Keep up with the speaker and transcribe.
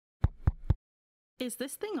Is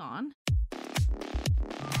this thing on?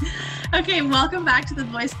 Okay, welcome back to the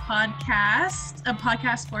Voice Podcast, a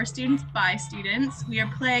podcast for students by students. We are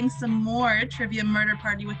playing some more Trivia Murder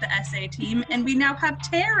Party with the SA team, and we now have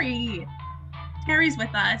Terry. Terry's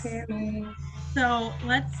with us. Terry. So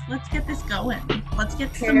let's get this going. Let's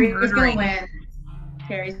get Terry's some murdering. gonna win.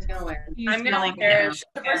 Terry's gonna win. I'm gonna like Terry's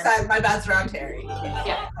The first time my bet's around Terry.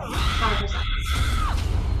 Yeah,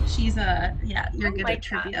 100%. She's you're good like at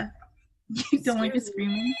trivia. You don't like the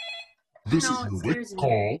screaming? This No, is it your scares wake me.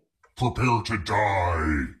 call. Prepare to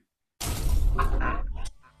die.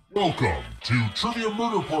 Welcome to Trivia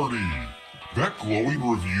Murder Party. That glowing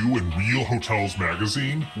review in Real Hotels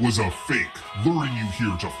magazine was a fake, luring you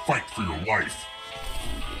here to fight for your life.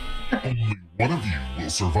 Only one of you will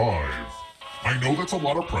survive. I know that's a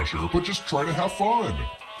lot of pressure, but just try to have fun.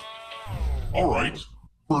 Alright,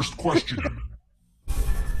 first question.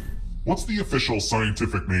 What's the official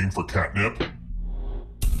scientific name for catnip?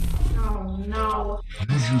 Oh no.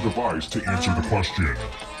 Use your device to answer the question.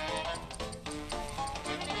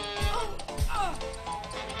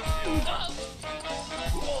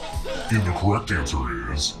 And the correct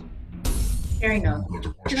answer is... Terry knows. Got the Did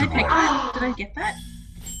I question pick right. that? Did I get that?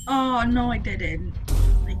 Oh, no, I didn't.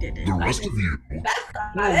 I didn't. The rest of you...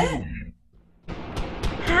 That's not it.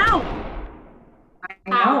 How? I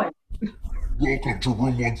know it. Welcome to room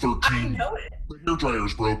I 113. know it. The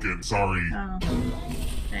hairdryer's broken, sorry. Oh,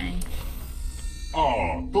 dang.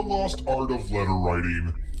 The lost art of letter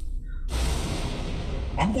writing.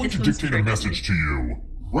 I'm going This to one's dictate a tricky. message to you.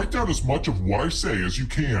 Write down as much of what I say as you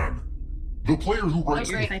can. The player who writes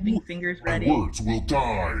great. the Typing fingers my ready. words will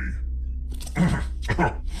die.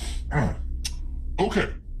 Okay,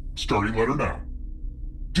 starting letter now.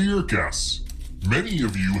 Dear guests, many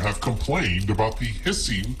of you have complained about the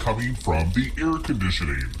hissing coming from the air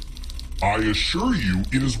conditioning. I assure you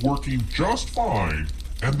it is working just fine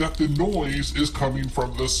and that the noise is coming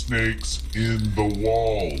from the snakes in the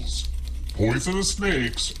walls. Poisonous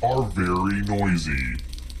snakes are very noisy.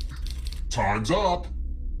 Time's up.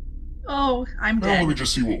 Oh, I'm Now let dead. me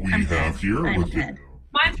just see what we I'm have dead. here. I'm with dead.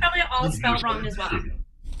 Mine's probably all spelled wrong as well.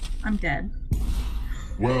 I'm dead.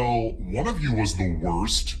 Well, one of you was the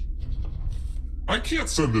worst. I can't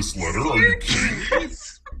send this letter, are you kidding?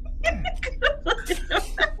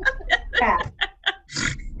 Yeah.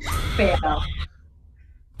 Fail.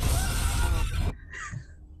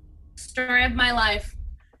 Story of my life.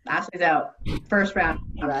 Ashley's out. First round.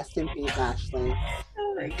 Rest in peace, Ashley.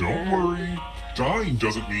 Oh my Don't God. worry. Dying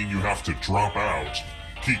doesn't mean you have to drop out.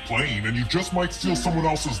 Keep playing and you just might steal someone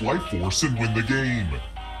else's life force and win the game.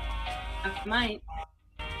 I might.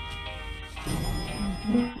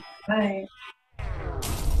 Bye.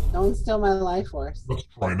 Don't steal my life force. Let's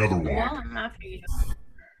try another Well, one. I'm after you.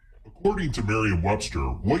 According to Merriam-Webster,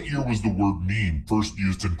 what year was the word meme first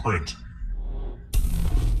used in print?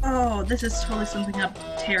 Oh, this is totally something up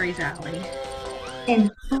Terry's alley.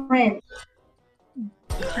 In print.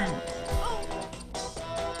 Print.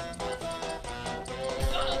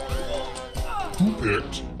 Who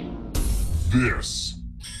picked this?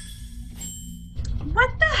 What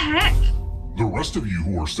the heck? The rest of you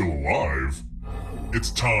who are still alive, it's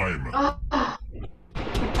time.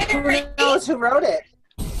 Who knows who wrote it?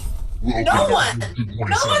 Well, No okay, one. you No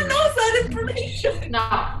 27. one knows that information.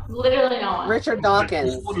 No, literally no one. Richard This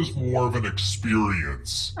Dawkins. one is more of an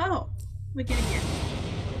experience. Oh, we get a gift.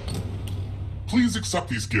 Please accept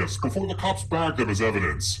these gifts before the cops bag them as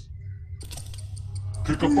evidence.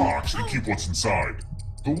 Pick a box and keep what's inside.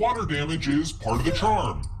 The water damage is part of the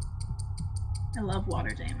charm. I love water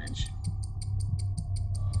damage.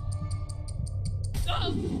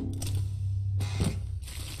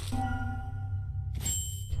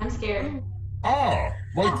 I'm scared. Ah,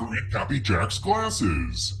 my Grandpappy Jack's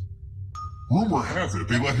glasses. Rumor has it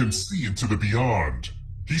they let him see into the beyond.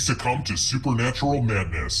 He succumbed to supernatural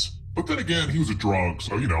madness. But then again, he was a drunk,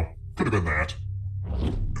 so, could have been that.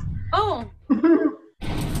 Oh, Isn't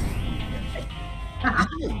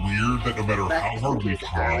it weird that no matter how hard we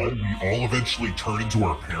try, we all eventually turn into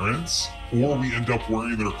our parents? Or we end up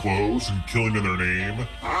wearing their clothes and killing in their name?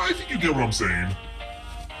 I think you get what I'm saying.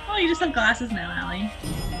 Oh, you just have glasses now, Allie.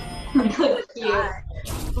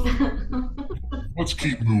 Let's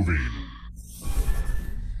keep moving.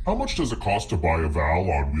 How much does it cost to buy a vowel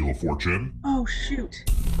on Wheel of Fortune? Oh, shoot.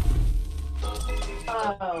 Oh.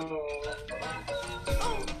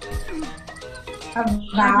 A I haven't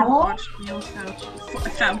vowel? watched Real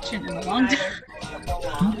Fortune in a long time.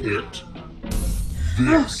 Who picked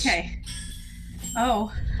this? Okay.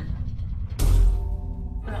 Oh.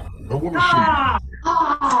 I want to show you.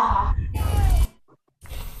 ah,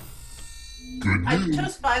 Good I news.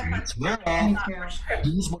 chose 5 It's math. Me not too. for sure.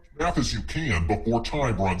 Do as much math as you can before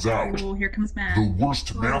time runs out. Oh, here comes Matt. The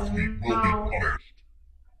worst math feat will be punished.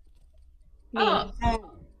 Oh.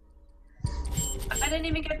 I didn't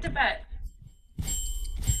even get to bet.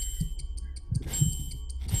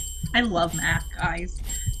 I love math, guys.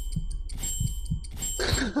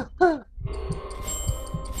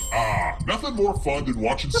 Ah, nothing more fun than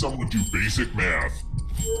watching someone do basic math.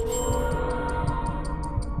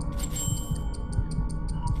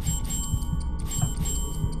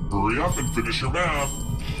 Hurry up and finish your math.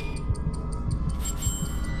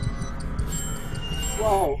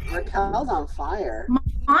 Whoa, Raquel's on fire.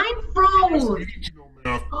 Mine froze. You need to know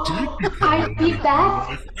math did become I a beat that.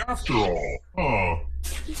 life after all, huh?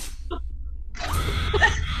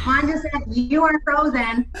 Mine just said you are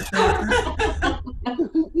frozen.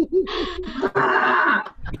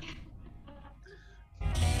 Ah.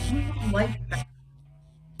 Like that.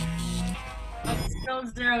 Oh, still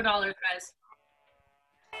 $0, guys.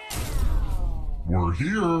 We're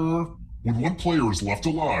here. When one player is left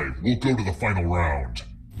alive, we'll go to the final round.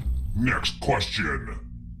 Next question.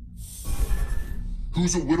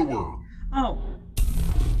 Who's a widower? Oh.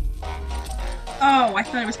 Oh, I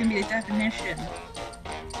thought it was gonna be the definition.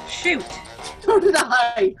 Shoot. So did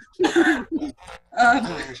I.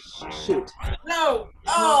 Shoot. No.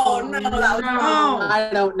 Oh, no. That was No. wrong. I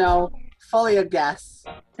don't know. Fully a guess.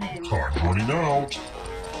 Time's running out.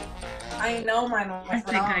 I know mine was I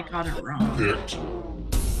think I got it wrong. Picked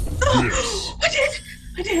this.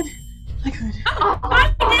 I did. I could. Oh,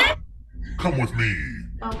 I did? Come with me.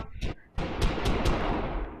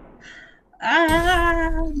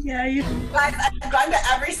 Ah, yeah, you. Guys, I've gone to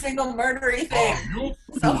every single murdery thing. You'll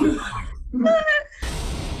So,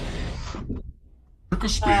 pick a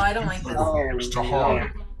space I don't like this. to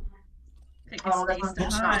hide. Pick Oh, a that's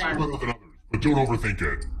space to not hide. fun. Better than others, but don't overthink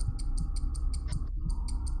it.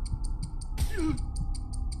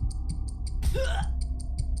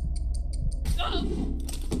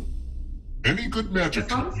 Any good magic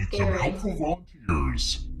That sounds needs some scary. helpful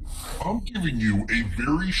volunteers. I'm giving you a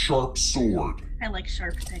very sharp sword. I like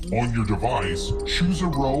sharp things. On your device, choose a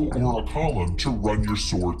row or a column to run your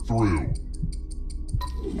sword through.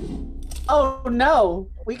 Oh no.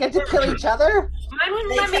 We get to kill each other? Mine wouldn't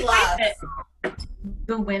They let me kill type us. it.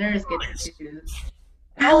 The winners get to choose.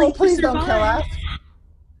 Oh, please don't kill us.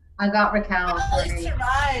 I got Raquel. I Sorry.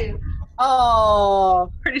 survived.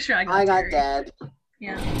 Oh, Pretty sure I got I got Terry. dead.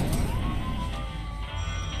 Yeah.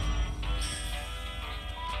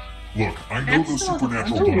 Look, I know That's those so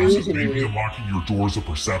supernatural fun. glasses may Amazing. be unlocking your doors of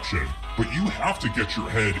perception, but you have to get your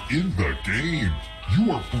head in the game.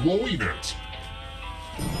 You are blowing it.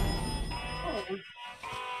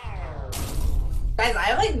 Guys, I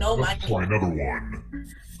have like no Let's try money. another one.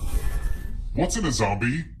 What's in a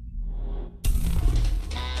zombie?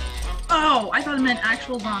 Oh, I thought it meant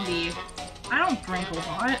actual zombie. I don't drink a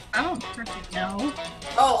lot. I don't freaking know.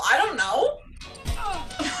 Oh, I don't know.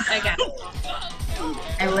 I got it.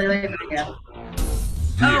 I literally forget.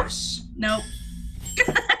 This. Nope.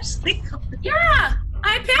 Ashley. Yeah,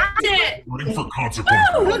 I picked it. Running for consequences.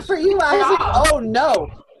 Good for you, Isaac. Oh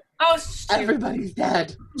no. Oh, shoot. Everybody's dead.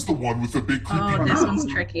 This is the one with the big creepy Oh, this mirror. one's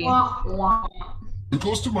tricky. Wah, wah. The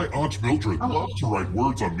ghost of my Aunt Mildred loves to write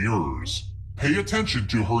words on mirrors. Pay attention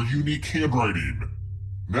to her unique handwriting.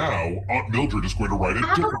 Now, Aunt Mildred is going to write a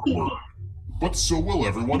different word. But so will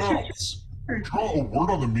everyone else. Draw a word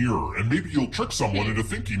on the mirror, and maybe you'll trick someone into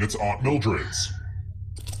thinking it's Aunt Mildred's.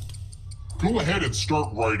 Go ahead and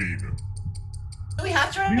start writing. Do we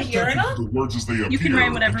have to write Pay a attention urinal? to the words as they appear, can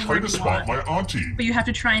write whatever and try word to you spot want. my auntie. But you have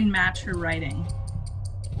to try and match her writing.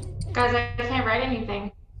 Guys, I can't write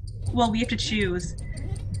anything. Well, we have to choose.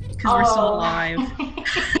 Because we're still alive.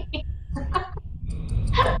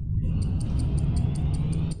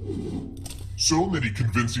 So many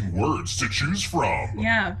convincing words to choose from.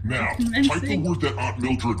 Yeah. Now, type the Convincing. word that Aunt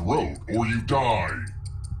Mildred wrote, or you die.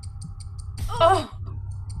 Oh,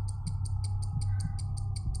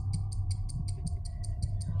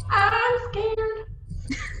 I'm scared.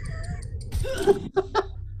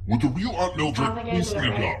 Would the real Aunt Mildred I don't think I please did it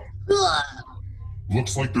stand right. up?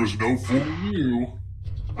 Looks like there's no fooling you.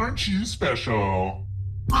 Aren't you special?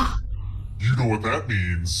 You know what that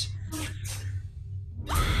means.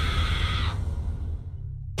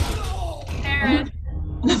 Aaron.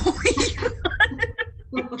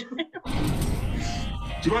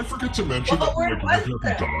 Did I forget to mention What that when word my was grandpa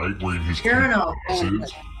that? died wearing his Urinal.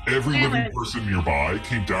 glasses, every Damn living it. person nearby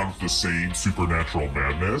came down with the same supernatural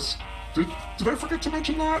madness? Did I forget to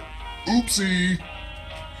mention that? Oopsie!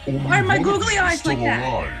 Only Why are my one of googly you is eyes still like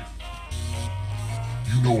that? alive.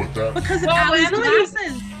 You know what that Because of Well, Allie's Emily-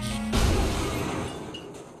 glasses.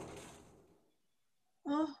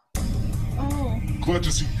 glad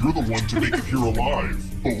to see you're the one to make it here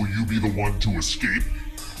alive. But will you be the one to escape?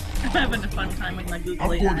 I'm having a fun time with my I'm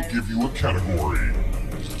googly going to eyes. give you a category.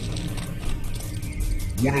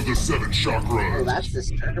 One of the 7 Oh, chakras. that's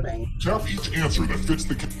disturbing. Tap each answer that fits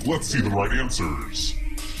the. Let's see the right answers.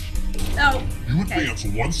 Oh, You okay. advance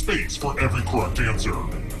 1 space for every correct answer.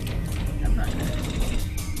 I'm not good.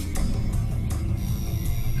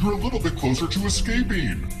 You're a little bit closer to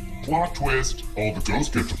escaping. Plot twist, all the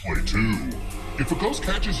ghosts get to play too. If a ghost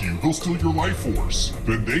catches you, they'll steal your life force.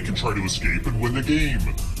 Then they can try to escape and win the game.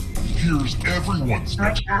 Here's everyone's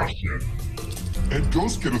next question. And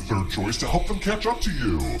ghosts get a 3rd choice to help them catch up to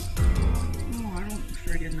you. Oh, I don't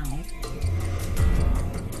friggin' know.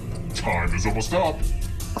 Time is almost up.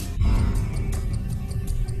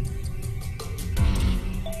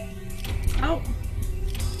 Oh.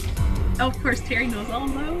 Oh, of course, Terry knows all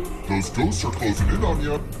those. Those ghosts are closing in on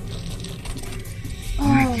you.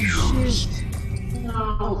 Oh, 3 years.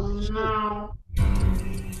 No, no.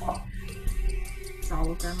 It's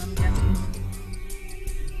all of them, I'm guessing.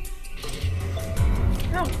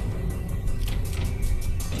 Oh.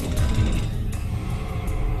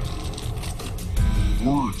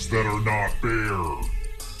 Words that are not fair.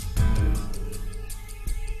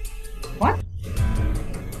 What?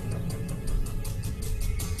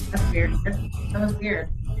 That's weird. That was weird.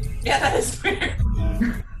 Yeah, that is weird.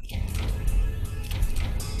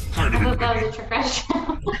 Kind I of thought that a was a trick question.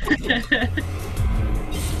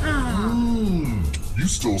 Oh. You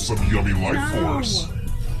stole some yummy life force.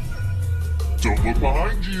 Don't look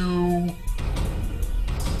behind you.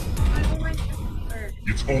 I don't like this part.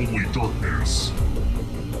 It's only darkness.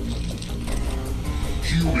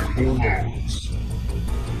 Human hormones.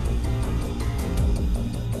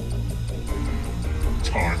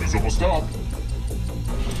 Time is almost up.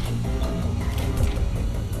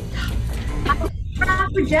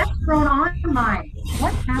 Progesterone on mine.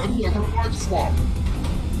 What happened? Another life swap.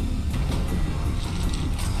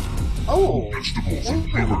 Oh, Vegetables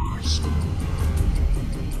and peppers.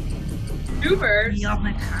 Ubers.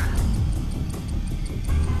 Yumika.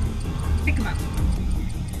 Pick him up.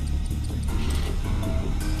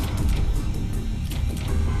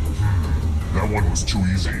 That one was too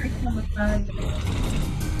easy. No,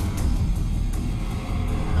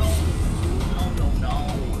 no.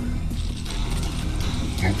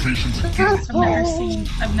 Locations and games.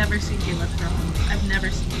 I've never seen Game of Thrones. I've never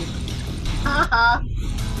seen Game of Thrones. haha.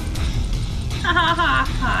 Ha ha ha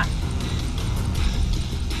ha.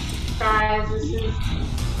 Guys, this is.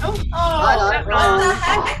 Oh, What What the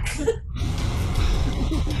heck?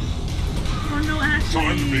 oh no, Time to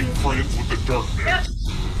Ashley. make friends with the darkness.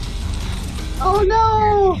 Oh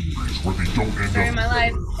no! Where they don't end Sorry, up my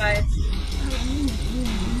life, together. guys.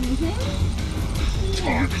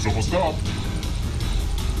 Time is almost up.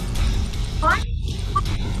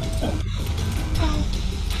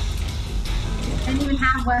 I didn't even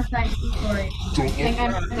have West Side Story. Don't look think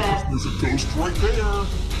I'm back. dead. There's a ghost right there.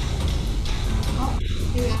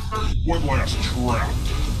 One last trap.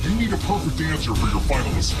 You need a perfect answer for your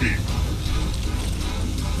final escape.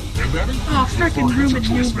 And that includes Oh, the frickin' 3rd room answer and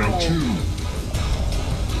choice room now roll. too.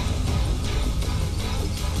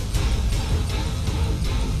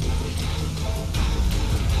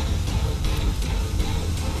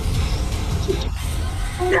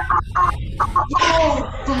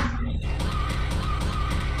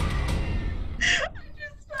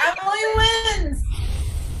 Emily wins.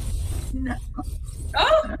 No.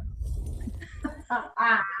 Oh!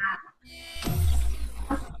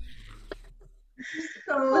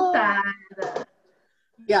 So sad.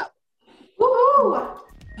 Yeah. Woohoo!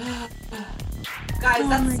 Guys, Oh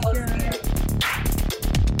that's my so God. scary.